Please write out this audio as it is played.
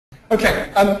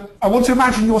Okay, I want to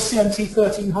imagine you're CMT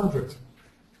 1300.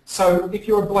 So if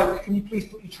you're a bloke, can you please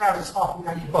put your trousers halfway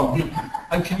down your bum?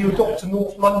 And can you adopt a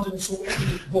North London sort of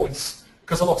voice?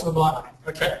 Because a lot of them are like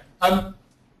that. Okay.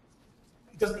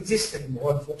 It doesn't exist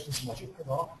anymore, unfortunately, so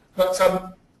much.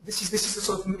 But this is the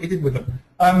sort of thing that we did with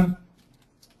them.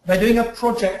 They're doing a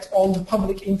project on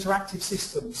public interactive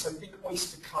systems, so big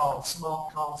Oyster cards,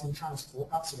 smart cards in transport,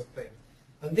 that sort of thing.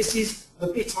 And this is the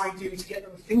bit I do to get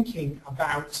them thinking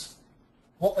about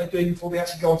what they're doing before they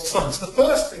actually go on to Summon. So the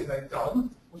first thing they've done,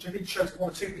 which I did show to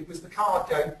one or two people, is the card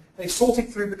game. They've sorted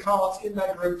through the cards in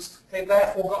their groups. They've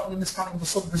therefore got an understanding of the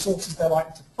sort of resources they're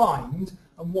likely to find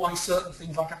and why certain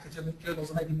things like academic journals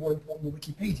are maybe more important than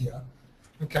Wikipedia.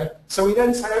 Okay. So we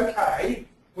then say, okay,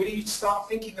 we need to start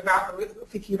thinking about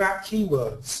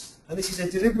keywords. And this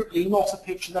is deliberately not a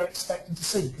picture they're expecting to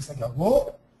see, because they go,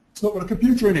 what? It's not got a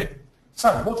computer in it.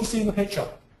 So, what do you see in the picture?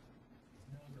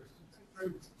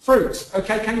 Fruit.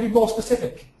 Okay, can you be more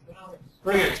specific?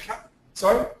 Brilliant.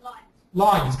 Sorry?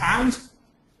 Limes. And?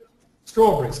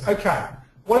 Strawberries. Okay.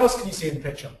 What else can you see in the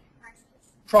picture?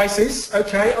 Prices.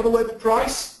 Okay, other word for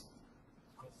price?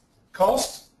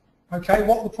 Cost. Okay,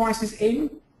 what are the prices in?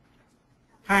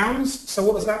 Pounds. So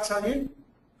what does that tell you?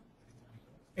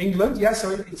 England, yeah,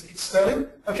 so it's sterling.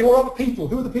 Okay, what are the people?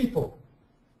 Who are the people?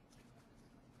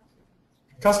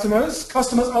 Customers.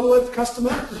 Customers, other word for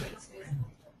customer?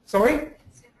 Sorry?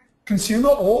 Consumer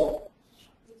or?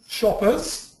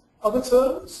 Shoppers. Other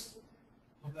terms?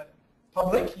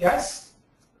 Public, yes.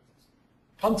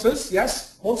 Hunters,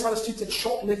 yes. One side of the student said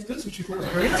shoplifters, which we thought was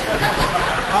brilliant.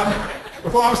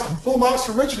 Before I was 4 marks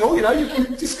for original, you know,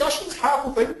 you've discussions,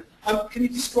 powerful thing. Can you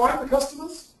describe the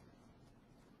customers?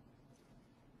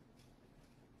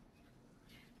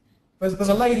 There's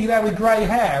a lady there with grey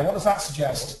hair. What does that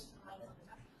suggest?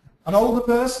 An older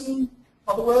person?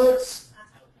 Other words?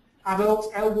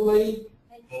 Adult, elderly,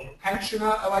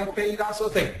 pensioner, OAP, that sort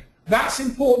of thing. That's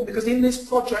important because in this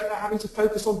project they're having to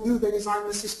focus on who they designed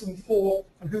the system for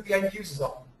and who the end users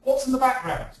are. What's in the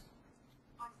background?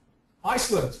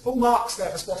 Iceland. Full marks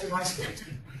there for spotting Iceland.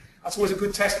 That's always a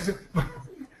good test.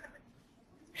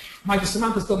 Maybe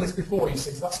Samantha's done this before, you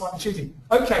see, so that's like cheating.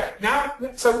 Okay, now,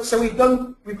 so we've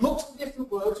looked at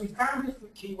different words, we've found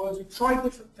different keywords, we've tried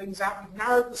different things out, we've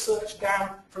narrowed the search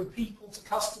down from people to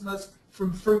customers,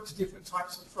 from fruit to different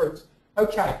types of fruit.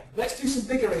 Okay, let's do some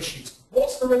bigger issues.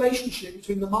 What's the relationship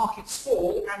between the market's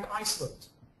fall and Iceland?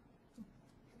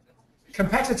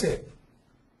 Competitive.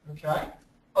 Okay.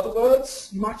 Other words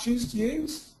you might choose to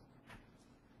use?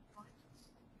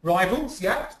 Rivals,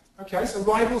 yeah. Okay, so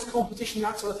rivals, competition,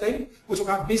 that sort of thing. We'll talk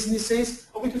about businesses,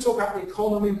 or we can talk about the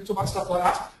economy, we can talk about stuff like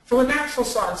that. From a natural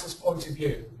sciences point of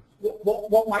view,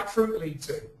 what might fruit lead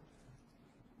to?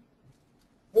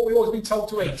 What we've always been told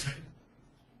to eat?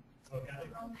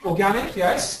 Organic,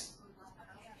 yes.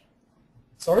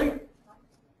 Sorry?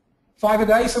 5 a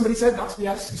day, somebody said, that's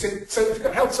yes. So if you've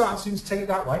got health science students, take it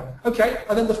that way. Okay,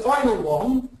 and then the final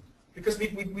one, because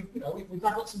we've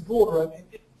now got some broader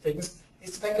things,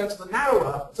 is to then go to the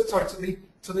narrower, to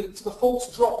the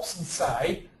false drops and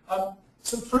say,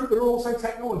 some fruit that are also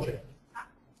technology.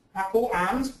 Apple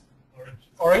and?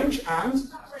 Orange and?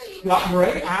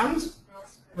 Blackberry and?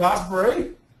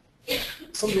 Raspberry.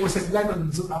 Somebody always says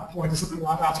lemons at that point or something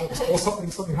like that, or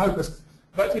something hopeless.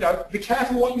 But be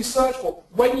careful what you search for.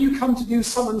 When you come to do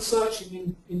summon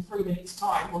searching in 3 minutes'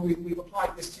 time, when we've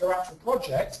applied this to your actual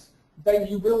project, then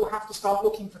you will have to start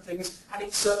looking for things, and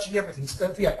it's searching everything. So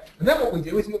don't forget. And then what we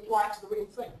do is we apply it to the real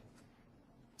thing.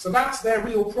 So that's their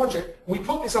real project. We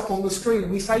put this up on the screen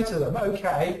and we say to them,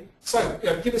 okay, so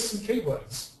give us some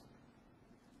keywords.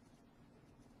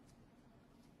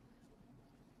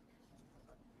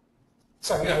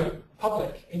 So,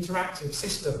 public, interactive,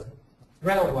 system,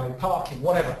 railway, parking,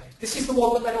 whatever. This is the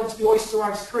one that led on to the oyster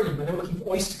ice cream, and they were looking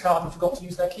for oyster card and forgot to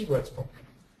use their keywords properly.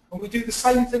 And we do the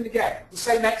same thing again, the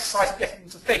same exercise, getting them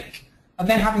to think. And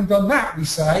then having done that, we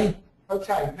say,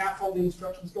 okay, now follow the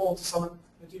instructions, go on to Summon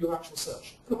and do your actual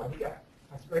search. There we go.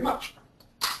 Thank you very much.